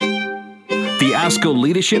ASCL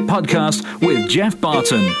Leadership Podcast with Jeff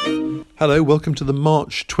Barton. Hello, welcome to the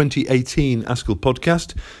March 2018 ASCL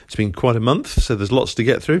Podcast. It's been quite a month, so there's lots to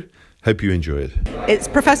get through. Hope you enjoy it. It's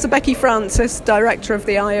Professor Becky Francis, Director of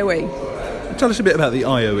the IOE. Tell us a bit about the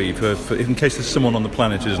IOE, for in case there's someone on the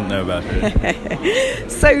planet who doesn't know about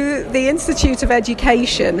it. So the Institute of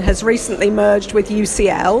Education has recently merged with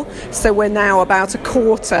UCL, so we're now about a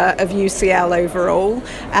quarter of UCL overall.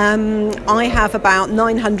 I have about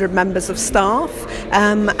 900 members of staff,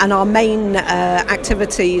 and our main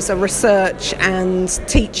activities are research and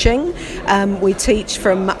teaching. We teach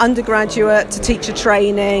from undergraduate to teacher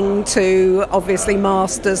training to obviously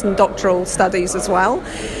masters and doctoral studies as well.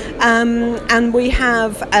 And we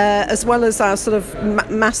have, as well as our sort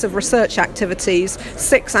of massive research activities,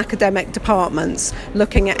 6 academic departments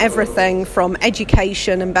looking at everything from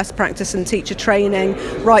education and best practice and teacher training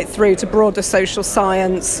right through to broader social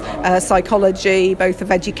science, psychology, both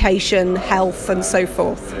of education, health and so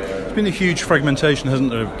forth. There's been a huge fragmentation, hasn't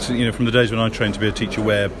there, from the days when I trained to be a teacher,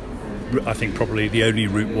 where I think probably the only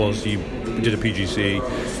route was you did a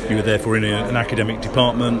PGCE, you were therefore in an academic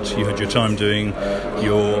department, you had your time doing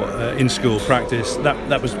your in-school practice.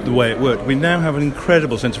 That was the way it worked. We now have an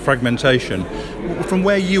incredible sense of fragmentation. From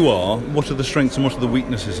where you are, what are the strengths and what are the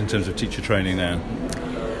weaknesses in terms of teacher training now?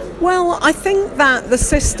 Well, I think that the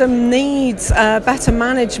system needs better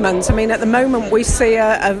management. I mean, at the moment we see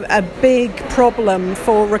a big problem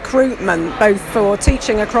for recruitment, both for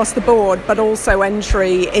teaching across the board, but also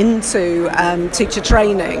entry into teacher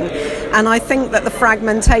training. And I think that the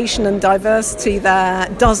fragmentation and diversity there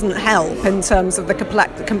doesn't help in terms of the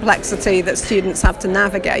complexity that students have to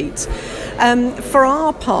navigate. For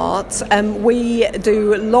our part, we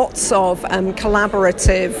do lots of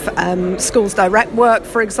collaborative schools direct work,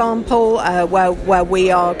 for example, where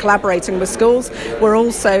we are collaborating with schools. We're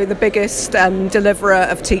also the biggest deliverer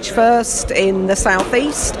of Teach First in the South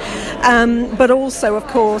East. But also, of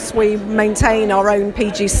course, we maintain our own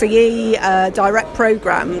PGCE direct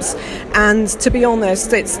programmes. And to be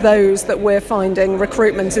honest, it's those that we're finding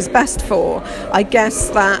recruitment is best for. I guess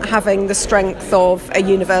that having the strength of a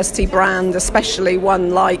university brand, especially one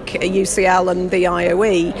like UCL and the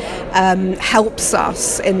IOE, helps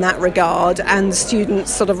us in that regard, and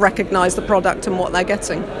students sort of recognise the product and what they're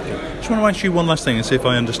getting. I just want to ask you one last thing and see if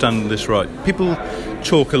I understand this right. People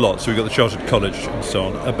talk a lot, so we've got the Chartered College and so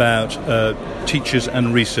on, about teachers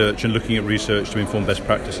and research and looking at research to inform best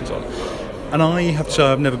practice and so on. And I have to say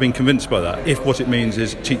I've never been convinced by that, if what it means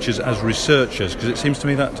is teachers as researchers, because it seems to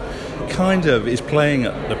me that kind of is playing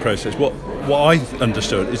at the process. What I've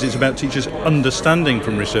understood is it's about teachers understanding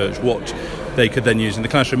from research what they could then use in the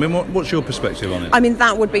classroom. I mean, what's your perspective on it? I mean,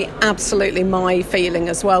 that would be absolutely my feeling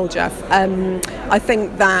as well, Jeff. I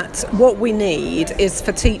think that what we need is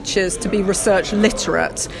for teachers to be research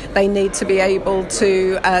literate. They need to be able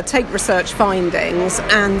to take research findings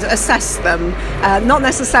and assess them, not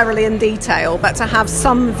necessarily in detail, but to have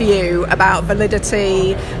some view about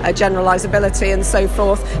validity, generalisability and so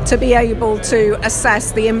forth, to be able to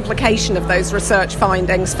assess the implication of those research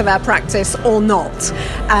findings for their practice or not.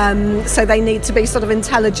 So they need to be sort of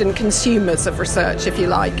intelligent consumers of research, if you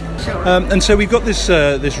like. Sure. And so we've got this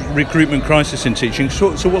recruitment crisis in teaching. So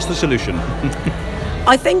what's the solution?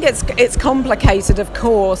 I think it's complicated, of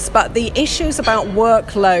course, but the issues about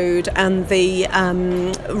workload and the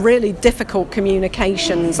really difficult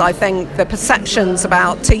communications, I think the perceptions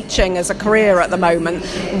about teaching as a career at the moment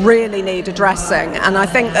really need addressing. And I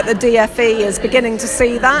think that the DFE is beginning to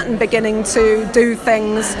see that and beginning to do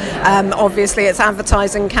things, obviously its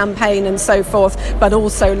advertising campaign and so forth, but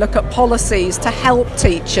also look at policies to help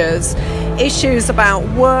teachers. Issues about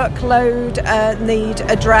workload need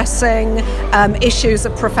addressing, issues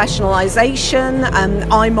of professionalisation.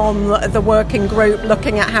 I'm on the working group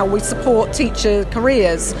looking at how we support teacher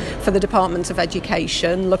careers for the Department of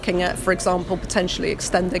Education, looking at, for example, potentially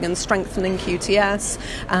extending and strengthening QTS,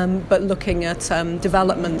 but looking at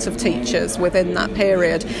development of teachers within that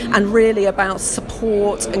period, and really about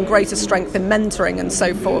support and greater strength in mentoring and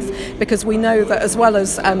so forth, because we know that as well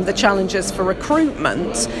as the challenges for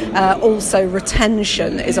recruitment, also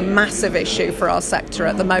retention is a massive issue for our sector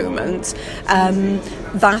at the moment.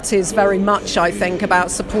 That is very much, I think,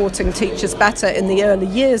 about supporting teachers better in the early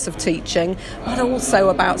years of teaching, but also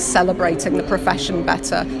about celebrating the profession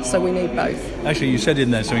better. So we need both. Actually, you said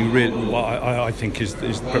in there something really, I think is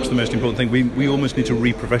perhaps the most important thing. We almost need to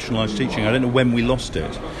re-professionalise teaching. I don't know when we lost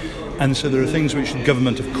it. And so there are things which the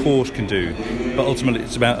government, of course, can do, but ultimately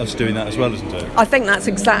it's about us doing that as well, isn't it? I think that's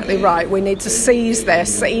exactly right. We need to seize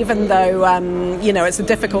this, even though, it's a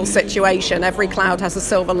difficult situation. Every cloud has a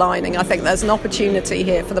silver lining. I think there's an opportunity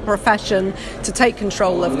here for the profession to take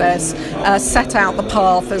control of this, set out the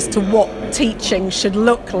path as to what teaching should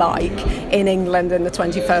look like in England in the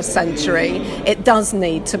 21st century. It does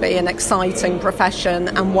need to be an exciting profession,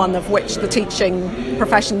 and one of which the teaching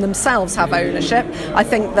profession themselves have ownership. I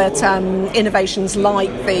think that innovations like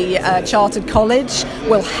the Chartered College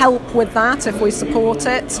will help with that if we support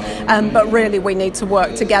it, but really we need to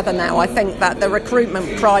work together now. I think that the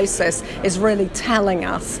recruitment crisis is really telling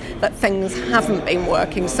us that things haven't been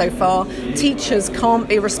working so far. Teachers can't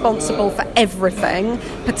be responsible for everything,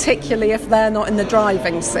 particularly if they're not in the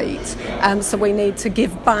driving seat, so we need to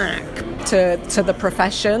give back to the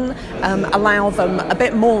profession, allow them a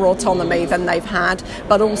bit more autonomy than they've had,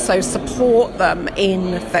 but also support them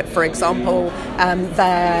in, for example,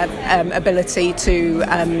 their ability to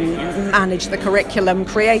manage the curriculum,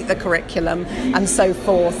 create the curriculum, and so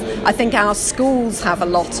forth. I think our schools have a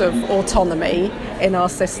lot of autonomy in our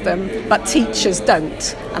system, but teachers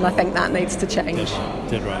don't, and I think that needs to change.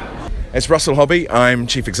 Dead right. It's Russell Hobby. I'm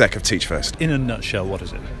Chief Exec of Teach First. In a nutshell, what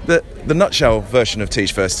is it? The nutshell version of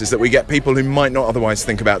Teach First is that we get people who might not otherwise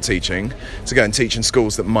think about teaching to go and teach in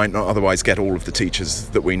schools that might not otherwise get all of the teachers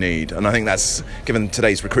that we need. And I think that's, given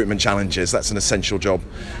today's recruitment challenges, that's an essential job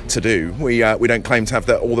to do. We don't claim to have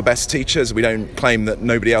all the best teachers. We don't claim that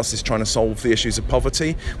nobody else is trying to solve the issues of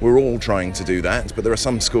poverty. We're all trying to do that, but there are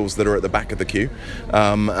some schools that are at the back of the queue,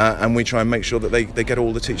 and we try and make sure that they get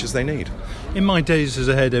all the teachers they need. In my days as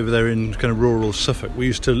a head over there in kind of rural Suffolk, we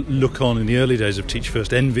used to look on in the early days of Teach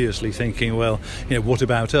First enviously, thinking, well, what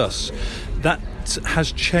about us? That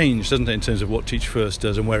has changed, hasn't it, in terms of what Teach First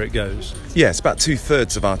does and where it goes? Yes, about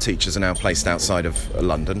 2/3 of our teachers are now placed outside of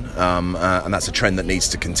London, and that's a trend that needs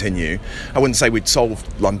to continue. I wouldn't say we'd solved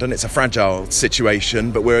London. It's a fragile situation,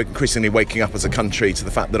 but we're increasingly waking up as a country to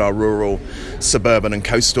the fact that our rural, suburban and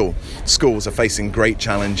coastal schools are facing great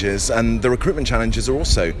challenges, and the recruitment challenges are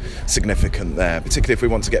also significant there, particularly if we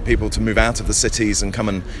want to get people to move out of the cities and come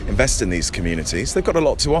and invest in these communities. They've got a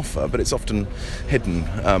lot to offer, but it's often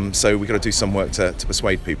hidden, so we've got to do some work to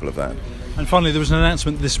persuade people of that. And finally, there was an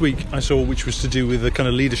announcement this week I saw which was to do with the kind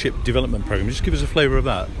of leadership development programme. Just give us a flavour of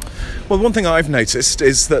that. Well, one thing I've noticed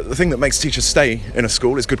is that the thing that makes teachers stay in a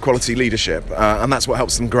school is good quality leadership, and that's what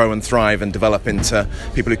helps them grow and thrive and develop into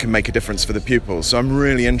people who can make a difference for the pupils. So I'm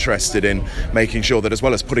really interested in making sure that, as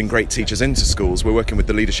well as putting great teachers into schools, we're working with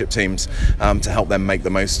the leadership teams to help them make the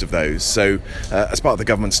most of those. So as part of the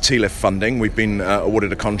government's TLIF funding, we've been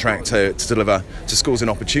awarded a contract to deliver to schools in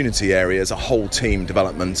opportunity areas a whole team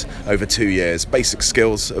development over 2 years, basic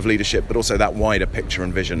skills of leadership, but also that wider picture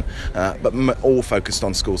and vision, but all focused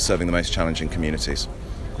on schools serving the most challenging communities.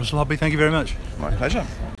 Russell Hobby, thank you very much. My pleasure.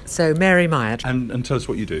 So, Mary Myatt. And tell us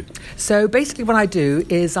what you do. So, basically what I do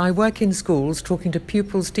is I work in schools talking to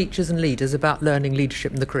pupils, teachers and leaders about learning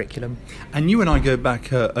leadership in the curriculum. And you and I go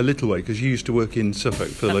back a little way, because you used to work in Suffolk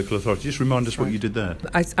for the local authority. Just remind us what you did there.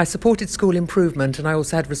 I supported school improvement, and I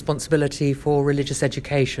also had responsibility for religious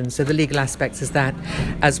education, so the legal aspects is that,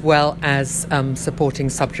 as well as supporting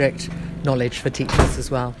subject knowledge for teachers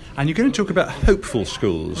as well. And you're going to talk about hopeful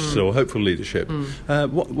schools or hopeful leadership.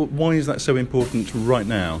 Why is that so important right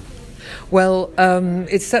now? Well,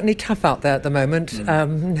 it's certainly tough out there at the moment.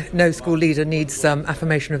 No school leader needs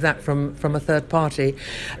affirmation of that from a third party.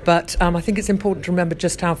 But I think it's important to remember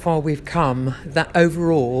just how far we've come, that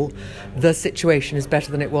overall the situation is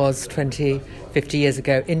better than it was 20, 50 years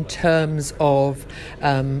ago in terms of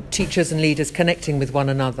teachers and leaders connecting with one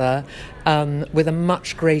another with a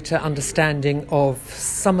much greater understanding of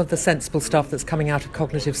some of the sensible stuff that's coming out of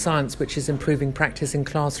cognitive science, which is improving practice in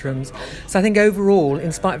classrooms. So I think overall,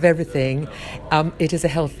 in spite of everything, it is a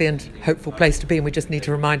healthy and hopeful place to be, and we just need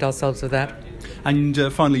to remind ourselves of that. And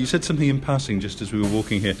finally, you said something in passing just as we were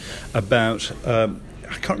walking here about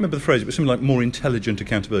I can't remember the phrase, but something like more intelligent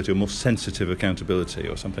accountability or more sensitive accountability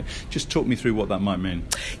or something. Just talk me through what that might mean.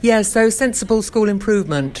 Yeah, so sensible school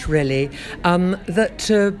improvement, really. That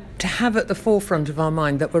to have at the forefront of our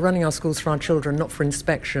mind that we're running our schools for our children, not for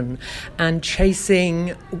inspection, and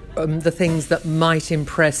chasing the things that might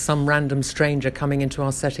impress some random stranger coming into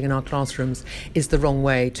our setting in our classrooms is the wrong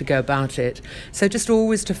way to go about it. So just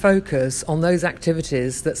always to focus on those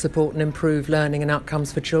activities that support and improve learning and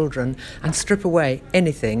outcomes for children, and strip away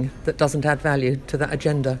anything that doesn't add value to that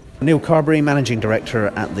agenda. Neil Carberry, Managing Director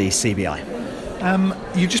at the CBI.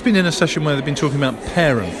 You've just been in a session where they've been talking about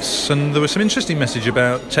parents, and there was some interesting message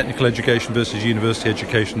about technical education versus university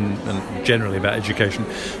education and generally about education.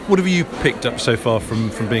 What have you picked up so far from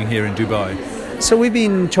being here in Dubai? So we've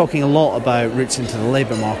been talking a lot about routes into the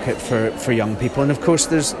labour market for young people, and of course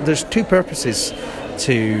there's two purposes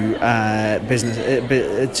to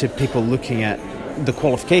to people looking at the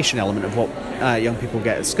qualification element of what young people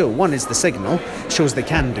get at school. One is the signal, shows they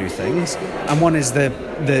can do things, and one is the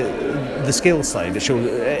skill side.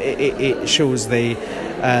 It shows they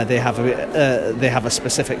have a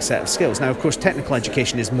specific set of skills. Now, of course, technical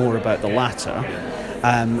education is more about the latter.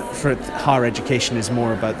 For higher education is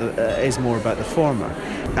more about the former.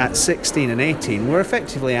 At 16 and 18, we're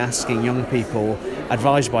effectively asking young people,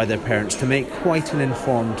 advised by their parents, to make quite an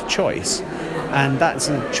informed choice, and that's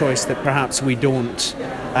a choice that perhaps we don't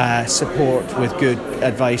support with good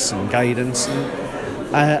advice and guidance.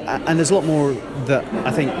 And there's a lot more that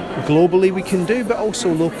I think globally we can do, but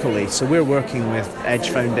also locally. So we're working with Edge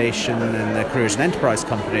Foundation and the Careers and Enterprise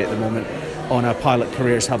Company at the moment on a pilot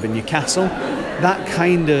careers hub in Newcastle. That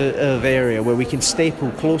kind of area where we can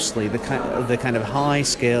staple closely the kind of high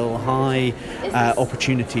skill, high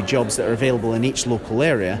opportunity jobs that are available in each local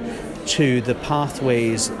area to the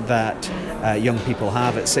pathways that young people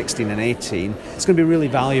have at 16 and 18. It's going to be really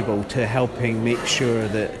valuable to helping make sure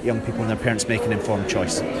that young people and their parents make an informed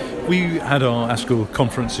choice. We had our ASCL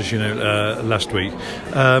conference, as you know, last week,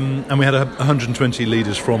 and we had 120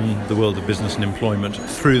 leaders from the world of business and employment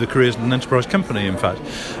through the Careers and Enterprise Company, in fact.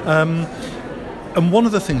 And one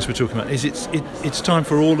of the things we're talking about is it's time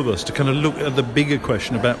for all of us to kind of look at the bigger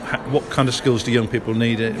question about what kind of skills do young people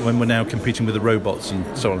need when we're now competing with the robots and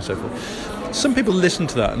so on and so forth. Some people listen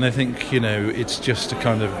to that and they think, it's just a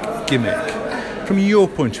kind of gimmick. From your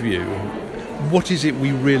point of view, what is it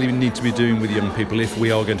we really need to be doing with young people if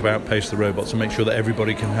we are going to outpace the robots and make sure that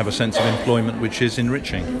everybody can have a sense of employment which is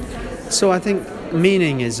enriching? So I think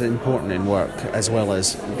meaning is important in work as well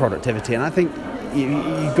as productivity, and I think you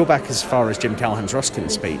go back as far as Jim Callaghan's Ruskin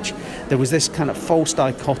speech. There was this kind of false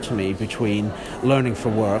dichotomy between learning for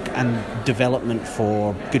work and development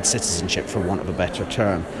for good citizenship, for want of a better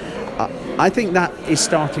term. I think that is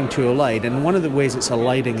starting to elide, and one of the ways it's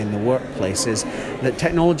eliding in the workplace is that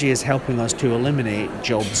technology is helping us to eliminate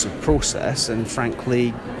jobs of process and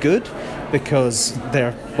frankly good, because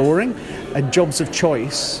they're boring, and jobs of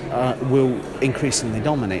choice will increasingly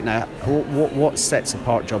dominate. Now, what sets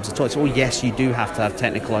apart jobs of choice? Well, yes, you do have to have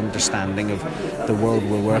technical understanding of the world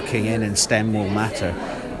we're working in, and STEM will matter.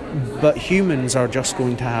 But humans are just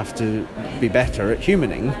going to have to be better at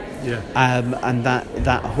humaning. Yeah. And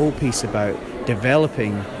that whole piece about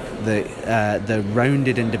developing the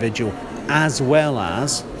rounded individual as well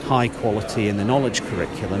as high quality in the knowledge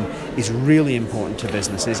curriculum is really important to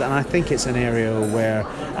businesses, and I think it's an area where,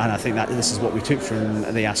 and I think that this is what we took from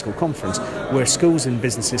the ASCL conference, where schools and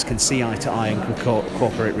businesses can see eye to eye and can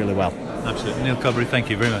cooperate really well. Absolutely. Neil Carberry, thank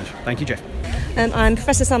you very much. Thank you, Jeff. I'm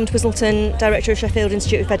Professor Sam Twizzleton, Director of Sheffield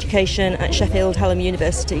Institute of Education at Sheffield Hallam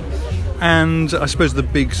University. And I suppose the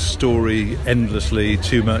big story, endlessly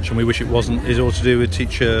too much, and we wish it wasn't, is all to do with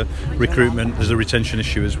teacher recruitment. There's a retention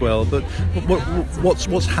issue as well. But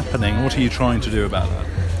what's happening? What are you trying to do about that?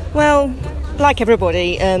 Well, like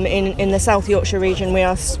everybody in the South Yorkshire region, we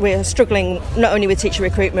are struggling not only with teacher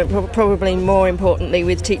recruitment, probably more importantly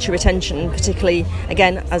with teacher retention, particularly,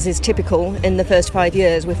 again, as is typical in the first 5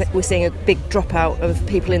 years. We're seeing a big dropout of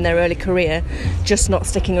people in their early career just not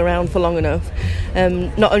sticking around for long enough.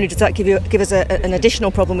 Not only does that give us an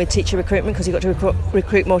additional problem with teacher recruitment, because you've got to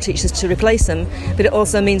recruit more teachers to replace them, but it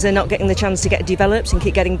also means they're not getting the chance to get developed and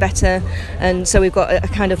keep getting better. And so we've got a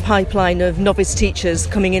kind of pipeline of novice teachers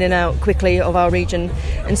coming in and out quickly of our region.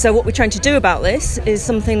 And so what we're trying to do about this is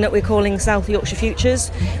something that we're calling South Yorkshire Futures,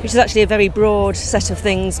 which is actually a very broad set of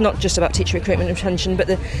things, not just about teacher recruitment and retention, but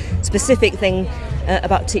the specific thing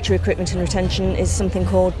about teacher recruitment and retention is something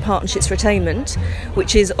called Partnerships for Attainment,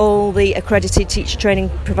 which is all the accredited teacher training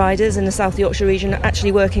providers in the South Yorkshire region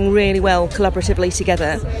actually working really well collaboratively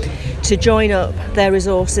together to join up their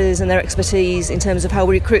resources and their expertise in terms of how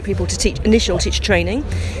we recruit people to teach initial teacher training.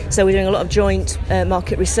 So we're doing a lot of joint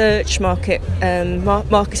market research,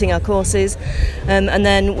 marketing our courses, and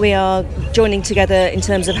then we are joining together in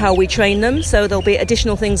terms of how we train them. So there'll be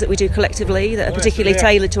additional things that we do collectively that are particularly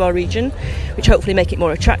tailored to our region, which hopefully make it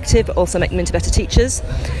more attractive, but also make them into better teachers.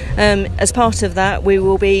 As part of that, we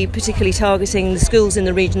will be particularly targeting the schools in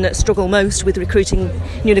the region that struggle most with recruiting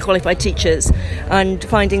newly qualified teachers and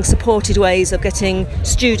finding support supported ways of getting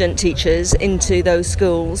student teachers into those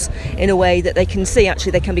schools in a way that they can see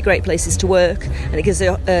actually they can be great places to work, and it gives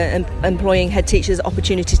employing head teachers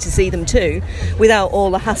opportunity to see them too, without all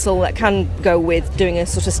the hassle that can go with doing a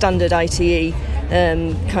sort of standard ITE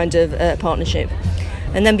kind of partnership.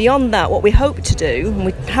 And then beyond that, what we hope to do, and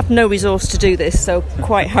we have no resource to do this, so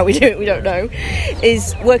quite how we do it we don't know,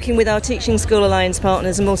 is working with our Teaching School Alliance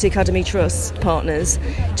partners and Multi-Academy Trust partners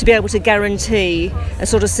to be able to guarantee a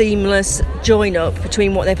sort of seamless join-up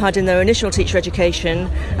between what they've had in their initial teacher education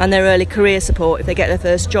and their early career support if they get their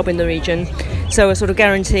first job in the region. So a sort of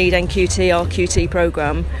guaranteed NQT or QT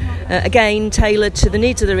programme, again tailored to the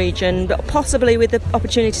needs of the region, but possibly with the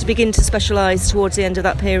opportunity to begin to specialise towards the end of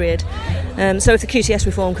that period. So if the QTS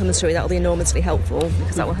reform comes through, that will be enormously helpful,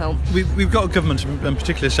 because that will help. We've got a government, and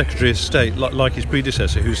particularly a Secretary of State, like his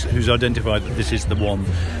predecessor, who's identified that this is the one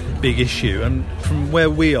big issue. And from where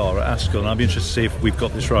we are at ASCL, and I'd be interested to see if we've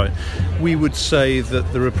got this right, we would say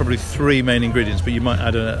that there are probably three main ingredients, but you might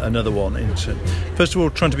add another one into. First of all,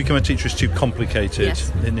 trying to become a teacher is too complicated.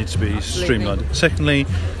 Yes. It needs to be Absolutely. streamlined. Secondly,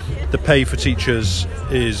 the pay for teachers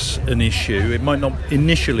is an issue. It might not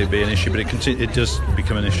initially be an issue, but it does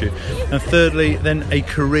become an issue. And thirdly, then a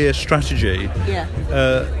career strategy,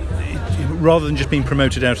 rather than just being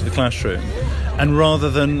promoted out of the classroom, and rather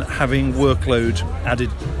than having workload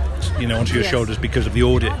added, onto your shoulders because of the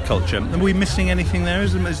audit culture. Are we missing anything there?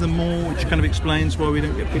 Is there more which kind of explains why we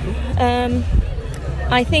don't get people?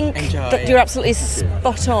 I think that you're absolutely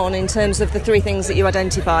spot on in terms of the three things that you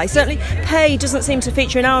identify. Certainly, pay doesn't seem to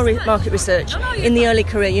feature in our market research in the early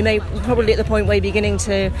career. You may probably at the point where you're beginning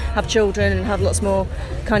to have children and have lots more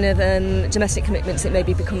kind of domestic commitments, it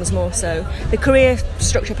maybe becomes more so. The career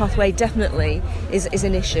structure pathway definitely is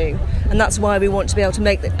an issue, and that's why we want to be able to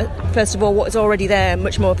make, first of all, what is already there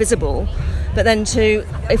much more visible. But then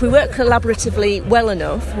if we work collaboratively well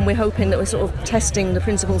enough, and we're hoping that we're sort of testing the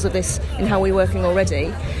principles of this in how we're working already,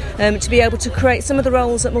 to be able to create some of the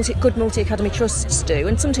roles that good multi-academy trusts do,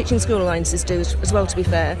 and some teaching school alliances do as well, to be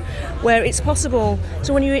fair, where it's possible,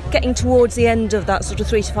 so when you're getting towards the end of that sort of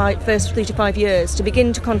first 3 to 5 years, to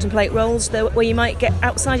begin to contemplate roles where you might get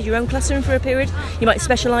outside of your own classroom for a period. You might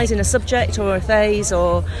specialise in a subject or a phase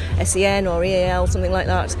or SEN or EAL, something like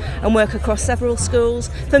that, and work across several schools.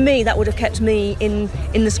 For me, that would have kept me in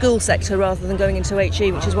the school sector rather than going into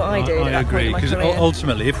HE, which is what I did. I agree, because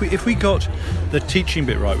ultimately, if we got the teaching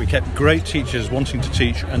bit right, we kept great teachers wanting to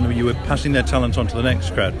teach, and you were passing their talent on to the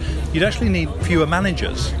next crowd, you'd actually need fewer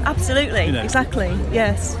managers. Absolutely, exactly,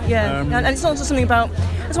 yes, yeah. And it's not just something about,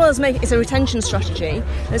 as well as it's a retention strategy,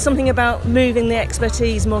 there's something about moving the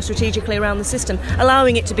expertise more strategically around the system,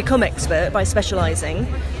 allowing it to become expert by specialising,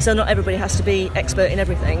 so not everybody has to be expert in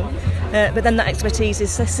everything. But then that expertise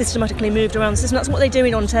is systematically moved around the system. That's what they do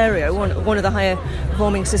in Ontario, one of the higher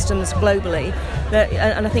performing systems globally.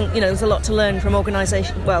 And I think there's a lot to learn from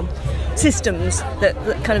systems that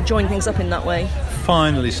kind of join things up in that way.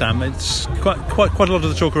 Finally, Sam, it's quite a lot of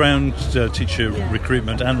the talk around teacher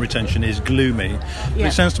recruitment and retention is gloomy. But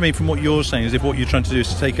it sounds to me, from what you're saying, as if what you're trying to do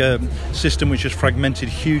is to take a system which has fragmented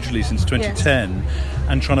hugely since 2010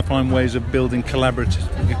 and trying to find ways of building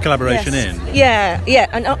collaboration in. Yeah,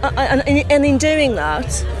 and in doing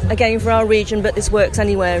that, again for our region, but this works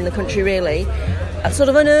anywhere in the country really, sort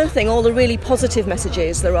of unearthing all the really positive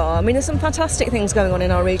messages there are. I mean, there's some fantastic things going on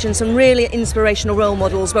in our region, some really inspirational role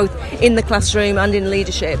models, both in the classroom and in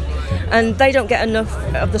leadership. And they don't get enough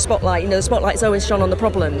of the spotlight. The spotlight's always shone on the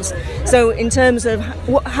problems. So in terms of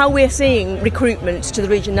how we're seeing recruitment to the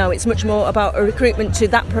region now, it's much more about a recruitment to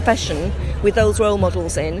that profession with those role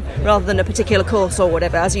models in, rather than a particular course or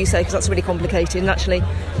whatever, as you say, because that's really complicated and actually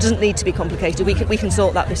doesn't need to be complicated. We can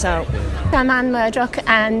sort that bit out. I'm Anne Murdoch,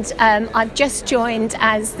 and I've just joined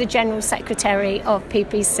as the General Secretary of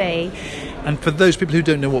PPC. And for those people who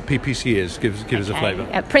don't know what PPC is, give us a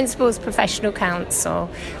flavour. Principals Professional Council.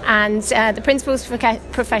 And the Principals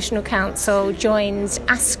Professional Council joined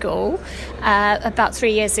ASCL about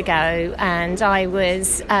 3 years ago, and I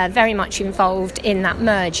was very much involved in that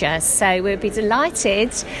merger. So we'll be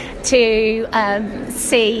delighted to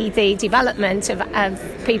see the development of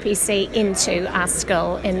PPC into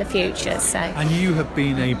ASCL in the future. So. And you have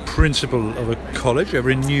been a principal of a college over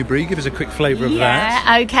in Newbury. Give us a quick flavour of that.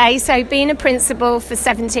 Yeah, okay. So being a principal for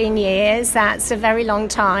 17 years, that's a very long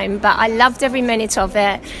time, but I loved every minute of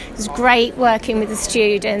it. It was great working with the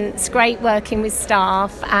students, great working with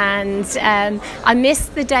staff, and I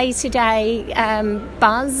missed the day-to-day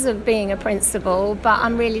buzz of being a principal, but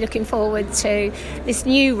I'm really looking forward to this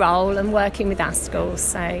new role and working with ASCL.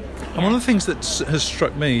 So, And one of the things that has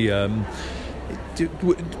struck me,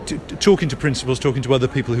 talking to principals, talking to other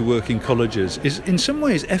people who work in colleges, is in some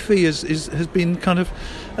ways FE has been kind of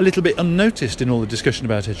a little bit unnoticed in all the discussion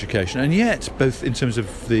about education, and yet both in terms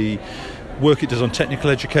of the work it does on technical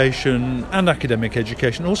education and academic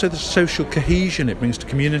education, also the social cohesion it brings to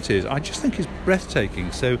communities, I just think is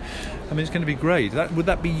breathtaking. So, I mean, it's going to be great. Would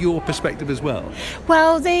that be your perspective as well?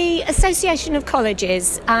 Well, the Association of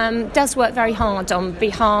Colleges does work very hard on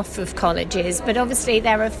behalf of colleges, but obviously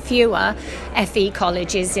there are fewer FE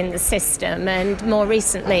colleges in the system, and more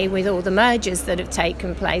recently with all the mergers that have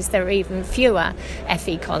taken place, there are even fewer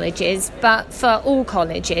FE colleges. But for all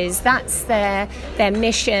colleges, that's their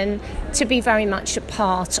mission, to be very much a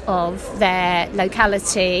part of their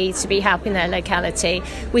locality, to be helping their locality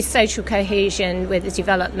with social cohesion, with the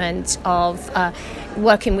development of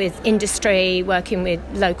working with industry, working with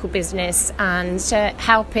local business, and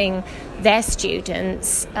helping their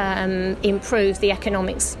students improve the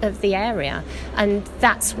economics of the area. And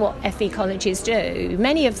that's what FE colleges do.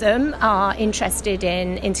 Many of them are interested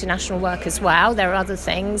in international work as well. There are other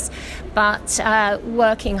things, but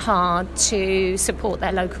working hard to support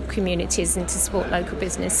their local communities and to support local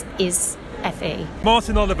business is FE.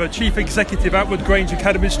 Martin Oliver, Chief Executive, Outward Grange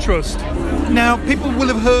Academies Trust. Now, people will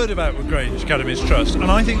have heard of Outward Grange Academies Trust, and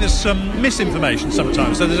I think there's some misinformation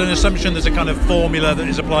sometimes. So there's an assumption there's a kind of formula that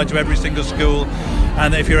is applied to every single school,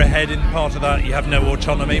 and if you're ahead in part of that, you have no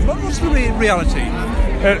autonomy. But what's the reality?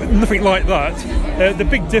 Nothing like that. The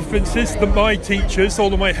big difference is that my teachers,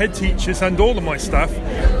 all of my head teachers and all of my staff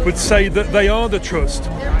would say that they are the trust.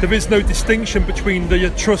 There is no distinction between the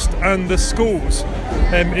trust and the schools.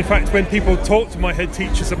 In fact, when people talk to my head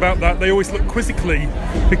teachers about that, they always look quizzically,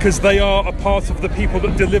 because they are a part of the people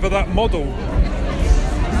that deliver that model.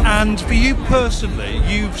 And for you personally,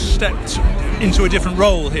 you've stepped into a different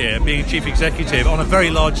role here, being Chief Executive, on a very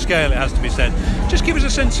large scale, it has to be said. Just give us a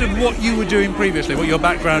sense of what you were doing previously, what your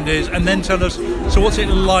background is, and then tell us, so what's it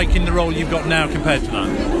like in the role you've got now compared to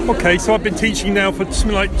that? Okay, so I've been teaching now for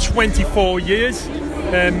something like 24 years,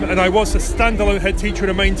 and I was a standalone head teacher in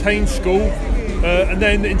a maintained school. And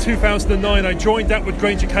then in 2009 I joined Outward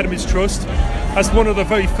Grange Academies Trust as one of the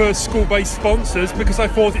very first school-based sponsors, because I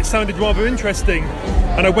thought it sounded rather interesting,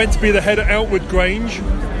 and I went to be the head at Outward Grange,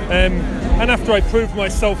 and after I proved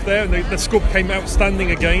myself there and the school became outstanding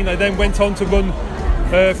again, I then went on to run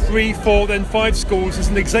 3, 4, then 5 schools as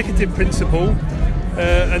an executive principal,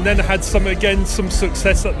 and then I had some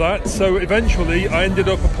success at that. So eventually I ended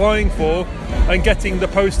up applying for and getting the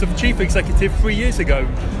post of Chief Executive 3 years ago.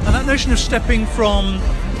 And that notion of stepping from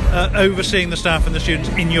overseeing the staff and the students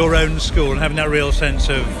in your own school and having that real sense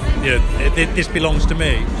of, this belongs to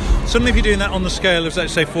me. Suddenly if you're doing that on the scale of,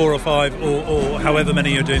 let's say, 4 or 5 or however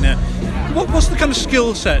many you're doing now, what's the kind of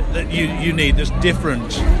skill set that you need that's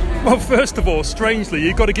different? Well, first of all, strangely,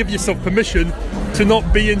 you've got to give yourself permission to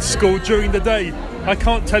not be in school during the day. I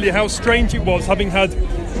can't tell you how strange it was, having had,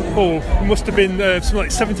 it must have been something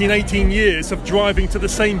like 17, 18 years of driving to the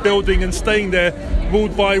same building and staying there,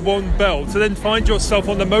 ruled by one bell, to then find yourself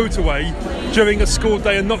on the motorway during a school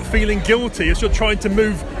day and not feeling guilty as you're trying to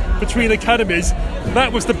move between academies.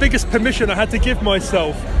 That was the biggest permission I had to give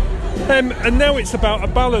myself. And now it's about a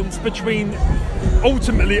balance between,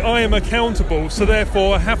 ultimately I am accountable, so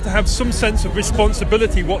therefore I have to have some sense of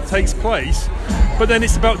responsibility what takes place, but then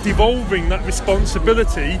it's about devolving that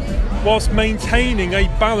responsibility whilst maintaining a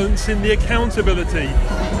balance in the accountability.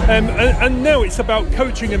 And now it's about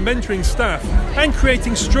coaching and mentoring staff and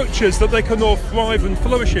creating structures that they can all thrive and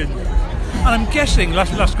flourish in. And I'm guessing,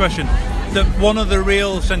 last question, that one of the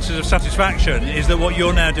real senses of satisfaction is that what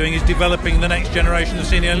you're now doing is developing the next generation of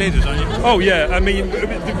senior leaders, aren't you? Oh yeah, I mean,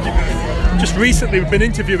 just recently we've been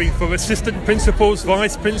interviewing for assistant principals,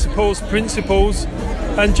 vice principals, principals,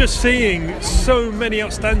 and just seeing so many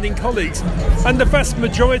outstanding colleagues, and the vast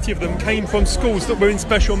majority of them came from schools that were in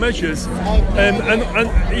special measures, and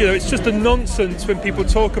it's just a nonsense when people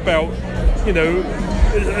talk about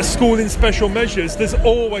a school in special measures. There's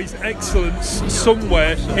always excellence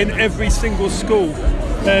somewhere in every single school,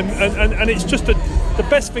 and it's just the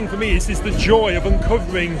best thing for me is the joy of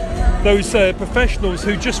uncovering those professionals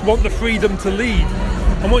who just want the freedom to lead.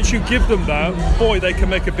 And once you give them that, boy, they can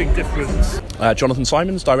make a big difference. Jonathan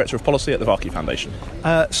Simons, Director of Policy at the Varkey Foundation.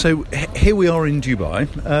 So here we are in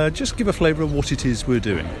Dubai. Just give a flavour of what it is we're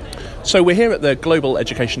doing. So we're here at the Global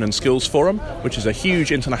Education and Skills Forum, which is a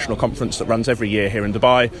huge international conference that runs every year here in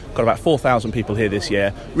Dubai. Got about 4,000 people here this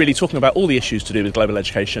year, really talking about all the issues to do with global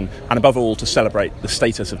education, and above all to celebrate the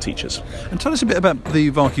status of teachers. And tell us a bit about the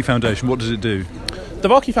Varkey Foundation. What does it do? The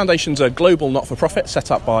Varkey Foundation's a global not-for-profit set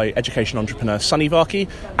up by education entrepreneur Sunny Varkey,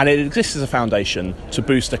 and it exists as a foundation to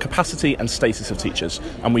boost the capacity and status of teachers.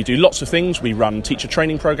 And we do lots of things. We run teacher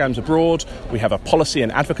training programs abroad, we have a policy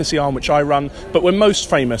and advocacy arm which I run, but we're most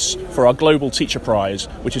famous for our Global Teacher Prize,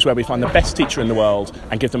 which is where we find the best teacher in the world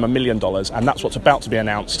and give them $1 million, and that's what's about to be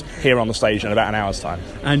announced here on the stage in about an hour's time.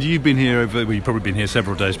 And you've been here you've probably been here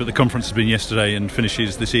several days, but the conference has been yesterday and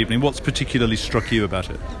finishes this evening. What's particularly struck you about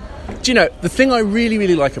it? Do you know, the thing I really,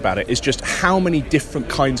 really like about it is just how many different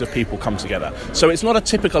kinds of people come together. So it's not a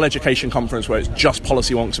typical education conference where it's just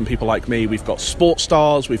policy wonks and people like me. We've got sports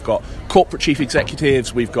stars, we've got corporate chief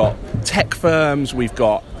executives, we've got tech firms, we've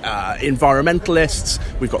got environmentalists,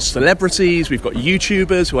 we've got celebrities, we've got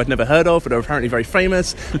YouTubers who I'd never heard of but are apparently very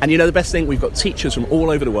famous. And you know the best thing? We've got teachers from all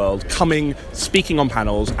over the world coming, speaking on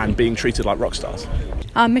panels and being treated like rock stars.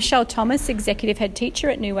 I'm Michelle Thomas, Executive Head Teacher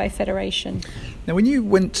at New Way Federation. Now, when you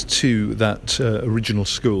went to that original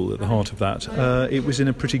school at the heart of that, it was in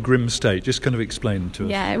a pretty grim state. Just kind of explain to us.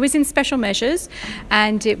 Yeah, it was in special measures,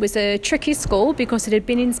 and it was a tricky school because it had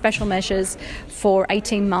been in special measures for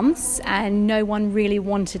 18 months and no one really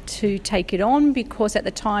wanted to take it on because at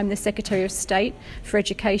the time the Secretary of State for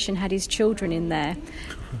Education had his children in there.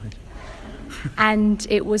 Right. And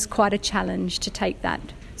it was quite a challenge to take that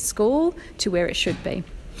school to where it should be.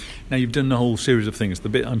 Now, you've done a whole series of things. The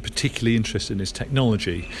bit I'm particularly interested in is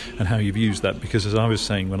technology and how you've used that, because as I was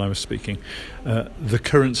saying when I was speaking, the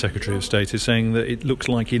current Secretary of State is saying that it looks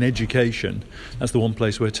like in education, that's the one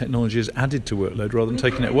place where technology is added to workload rather than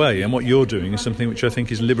taking it away. And what you're doing is something which I think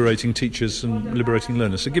is liberating teachers and liberating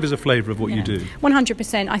learners. So give us a flavour of what you do.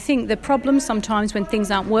 100%. I think the problem sometimes when things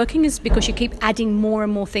aren't working is because you keep adding more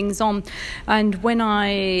and more things on. And when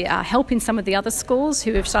I help in some of the other schools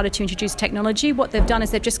who have started to introduce technology, what they've done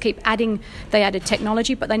is they just keep they added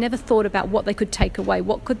technology, but they never thought about what they could take away,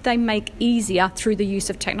 what could they make easier through the use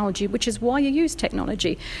of technology, which is why you use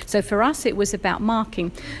technology. So for us, it was about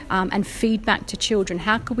marking and feedback to children.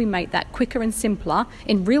 How could we make that quicker and simpler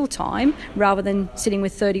in real time rather than sitting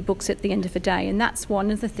with 30 books at the end of a day? And that's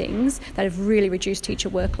one of the things that have really reduced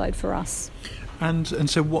teacher workload for us. And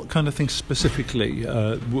so what kind of things specifically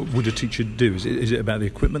would a teacher do? Is it about the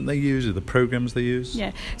equipment they use or the programs they use?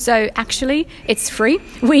 Yeah, so actually it's free.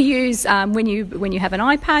 We use, when you have an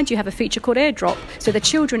iPad, you have a feature called AirDrop. So the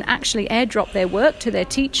children actually AirDrop their work to their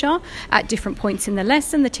teacher at different points in the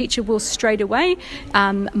lesson. The teacher will straight away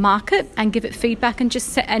mark it and give it feedback and just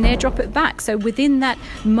set and AirDrop it back. So within that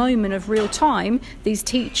moment of real time, these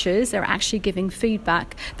teachers are actually giving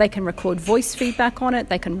feedback. They can record voice feedback on it,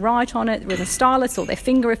 they can write on it with a stylus or their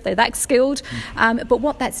finger if they're that skilled. But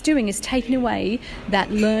what that's doing is taking away that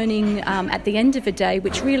learning at the end of the day,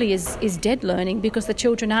 which really is dead learning because the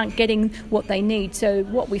children aren't getting what they need. So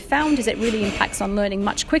what we found is it really impacts on learning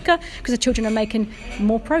much quicker because the children are making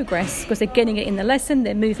more progress because they're getting it in the lesson,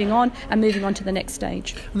 they're moving on to the next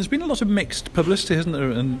stage. And there's been a lot of mixed publicity, hasn't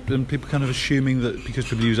there? And people kind of assuming that because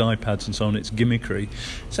people use iPads and so on, it's gimmickry.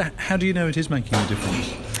 So how do you know it is making a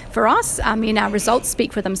difference? For us, our results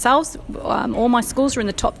speak for themselves. All my schools are in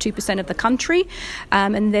the top 2% of the country,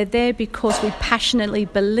 and they're there because we passionately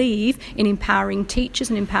believe in empowering teachers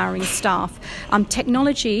and empowering staff.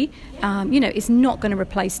 Technology, is not going to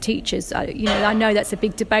replace teachers. I know that's a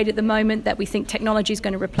big debate at the moment that we think technology is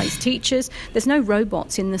going to replace teachers. There's no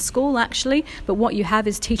robots in the school, actually, but what you have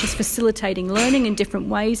is teachers facilitating learning in different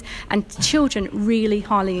ways and children really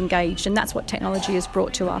highly engaged, and that's what technology has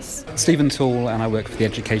brought to us. Stephen Toole, and I work for the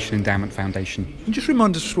Education Endowment Foundation. Can you just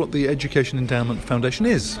remind us what the Education Endowment Foundation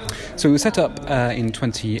is? So we were set up in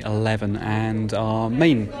 2011, and our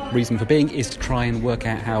main reason for being is to try and work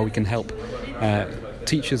out how we can help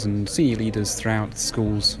teachers and senior leaders throughout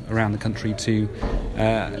schools around the country to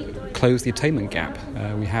close the attainment gap.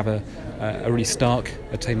 We have a really stark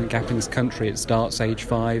attainment gap in this country. It starts age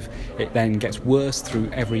 5, it then gets worse through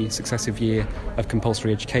every successive year of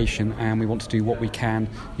compulsory education, and we want to do what we can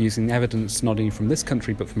using evidence not only from this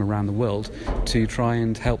country but from around the world to try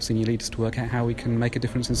and help senior leaders to work out how we can make a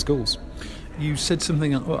difference in schools. You said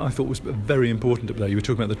something I thought was very important up there. You were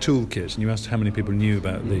talking about the toolkit, and you asked how many people knew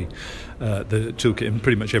about the toolkit, and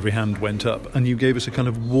pretty much every hand went up. And you gave us a kind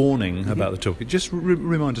of warning about the toolkit. Just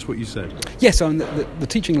remind us what you said. Yes, so the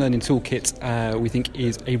Teaching and Learning Toolkit we think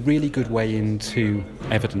is a really good way into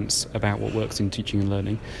evidence about what works in teaching and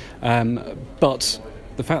learning. But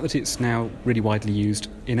the fact that it's now really widely used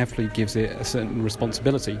inevitably gives it a certain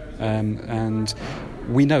responsibility, and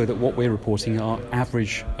we know that what we're reporting are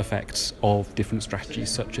average effects of different strategies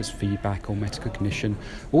such as feedback or metacognition,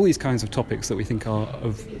 all these kinds of topics that we think are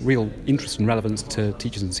of real interest and relevance to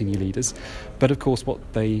teachers and senior leaders. But of course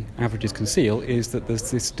what the averages conceal is that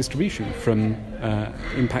there's this distribution from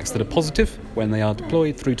impacts that are positive when they are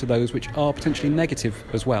deployed through to those which are potentially negative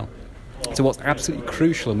as well. So what's absolutely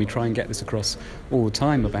crucial, and we try and get this across all the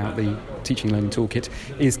time about the Teaching Learning Toolkit,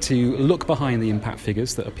 is to look behind the impact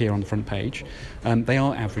figures that appear on the front page. They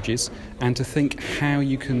are averages, and to think how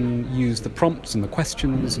you can use the prompts and the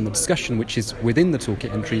questions and the discussion which is within the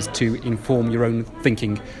toolkit entries to inform your own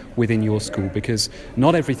thinking within your school, because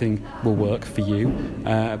not everything will work for you,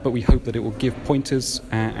 but we hope that it will give pointers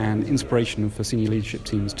and inspiration for senior leadership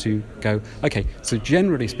teams to go, okay, so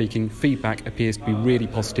generally speaking, feedback appears to be really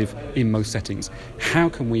positive in most settings. How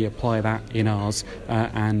can we apply that in ours,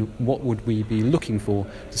 and what would we be looking for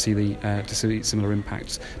to see similar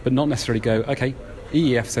impacts? But not necessarily go, okay,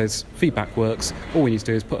 EEF says feedback works, all we need to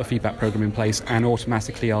do is put a feedback program in place and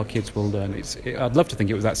automatically our kids will learn. I'd love to think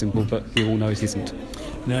it was that simple, but we all know it isn't.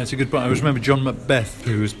 No, it's a good point. I remember John Macbeth,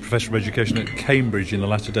 who was Professor of Education at Cambridge in the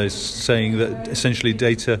latter days, saying that essentially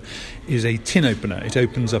data is a tin opener. It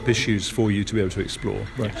opens up issues for you to be able to explore.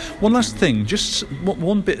 Right. One last thing, just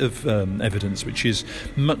one bit of evidence which is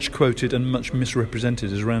much quoted and much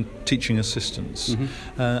misrepresented is around teaching assistants.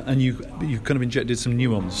 Mm-hmm. And you kind of injected some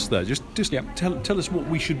nuance there. Just tell us what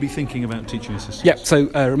we should be thinking about teaching assistants. Yeah, so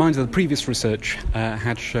a reminder, the previous research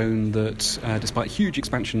had shown that despite huge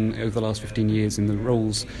expansion over the last 15 years in the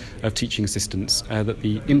roles of teaching assistants, that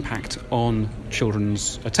the impact on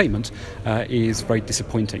children's attainment is very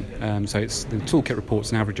disappointing. So the toolkit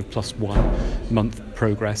reports an average of +1 month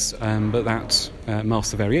progress, but that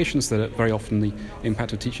masks the variations that very often the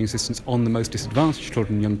impact of teaching assistants on the most disadvantaged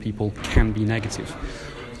children and young people can be negative.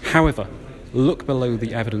 However, look below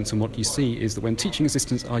the evidence, and what you see is that when teaching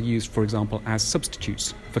assistants are used, for example, as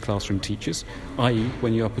substitutes for classroom teachers, i.e.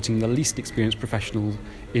 when you are putting the least experienced professionals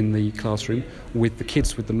in the classroom with the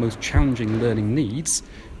kids with the most challenging learning needs,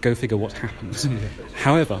 go figure what happens.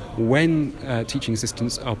 However, when teaching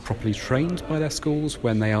assistants are properly trained by their schools,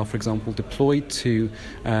 when they are, for example, deployed to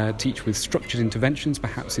teach with structured interventions,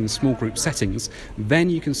 perhaps in small group settings, then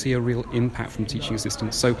you can see a real impact from teaching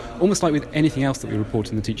assistants. So almost like with anything else that we report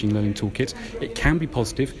in the Teaching Learning Toolkit, it can be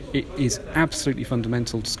positive. It is absolutely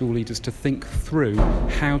fundamental to school leaders to think through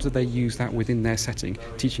how do they use that within their setting.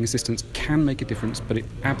 Teaching assistants can make a difference, but it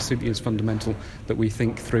absolutely is fundamental that we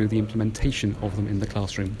think through the implementation of them in the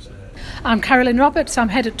classroom. I'm Carolyn Roberts. I'm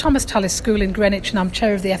head at Thomas Tallis School in Greenwich, and I'm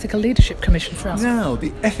chair of the Ethical Leadership Commission for ASCL. Now,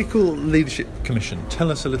 the Ethical Leadership Commission. Tell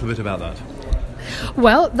us a little bit about that.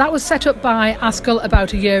 Well, that was set up by ASCL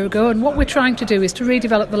about a year ago, and what we're trying to do is to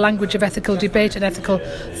redevelop the language of ethical debate and ethical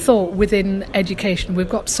thought within education. We've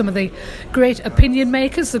got some of the great opinion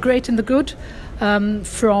makers, the great and the good,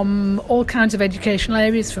 from all kinds of educational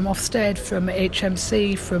areas, from Ofsted, from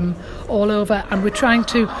HMC, from all over, and we're trying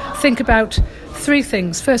to think about three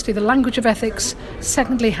things. Firstly, the language of ethics.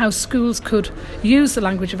 Secondly, how schools could use the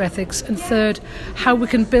language of ethics. And third, how we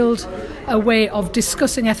can build a way of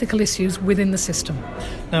discussing ethical issues within the system.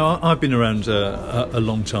 Now, I've been around a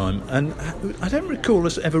long time, and I don't recall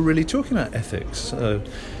us ever really talking about ethics.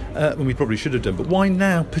 When we probably should have done, but why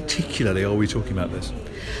now particularly are we talking about this?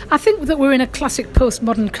 I think that we're in a classic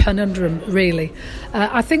postmodern conundrum, really.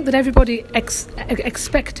 I think that everybody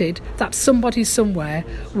expected that somebody somewhere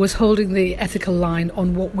was holding the ethical line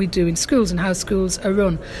on what we do in schools and how schools are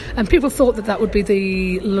run. And people thought that would be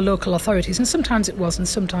the local authorities, and sometimes it was and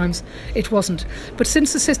sometimes it wasn't. But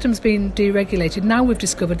since the system's been deregulated, now we've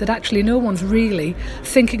discovered that actually no one's really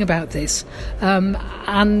thinking about this.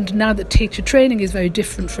 And now that teacher training is very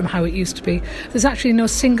different from how it used to be, there's actually no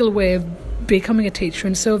single way of becoming a teacher,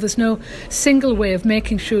 and so there's no single way of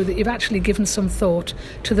making sure that you've actually given some thought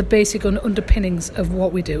to the basic underpinnings of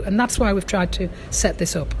what we do, and that's why we've tried to set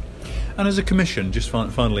this up. And as a commission, just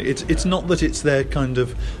finally, it's not that it's there kind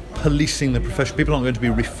of policing the profession. People aren't going to be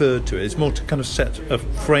referred to it. It's more to kind of set a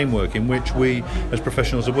framework in which we as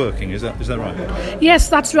professionals are working. Is that right? Yes,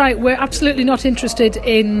 that's right. We're absolutely not interested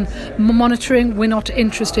in monitoring. We're not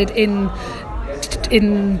interested in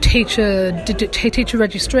teacher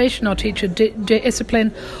registration or teacher discipline.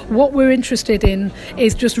 What we're interested in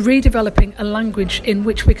is just redeveloping a language in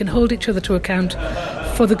which we can hold each other to account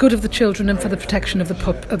for the good of the children and for the protection of the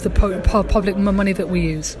public money that we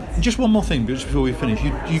use. Just one more thing, just before we finish.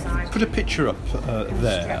 You put a picture up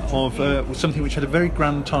there of something which had a very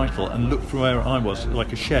grand title and looked from where I was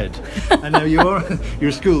like a shed. And now you're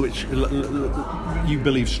a school which you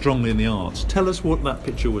believe strongly in the arts. Tell us what that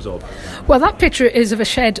picture was of. Well, that picture is of a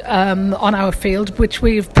shed on our field, which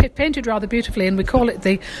we've painted rather beautifully, and we call it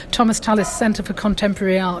the Thomas Tallis Centre for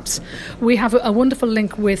Contemporary Arts. We have a wonderful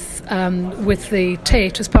link with the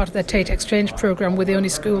Tate as part of their Tate Exchange programme. We're the only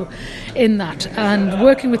school in that, and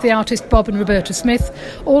working with the artist Bob and Roberta Smith.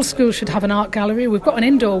 All schools should have an art gallery. We've got an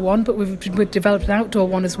indoor one, but we've developed an outdoor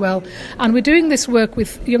one as well, and we're doing this work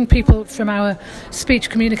with young people from our speech,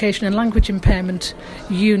 communication and language impairment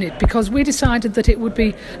unit, because we decided that it would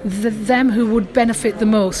be them who would benefit the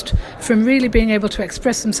most from really being able to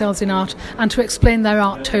express themselves in art and to explain their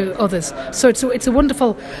art to others. So it's a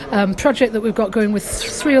wonderful project that we've got going with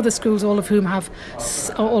 3 other schools, all of whom have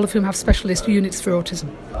specialist units for autism.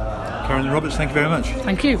 Carolyn Roberts, thank you very much.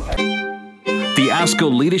 Thank you. The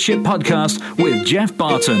ASCL Leadership Podcast with Jeff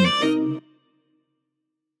Barton.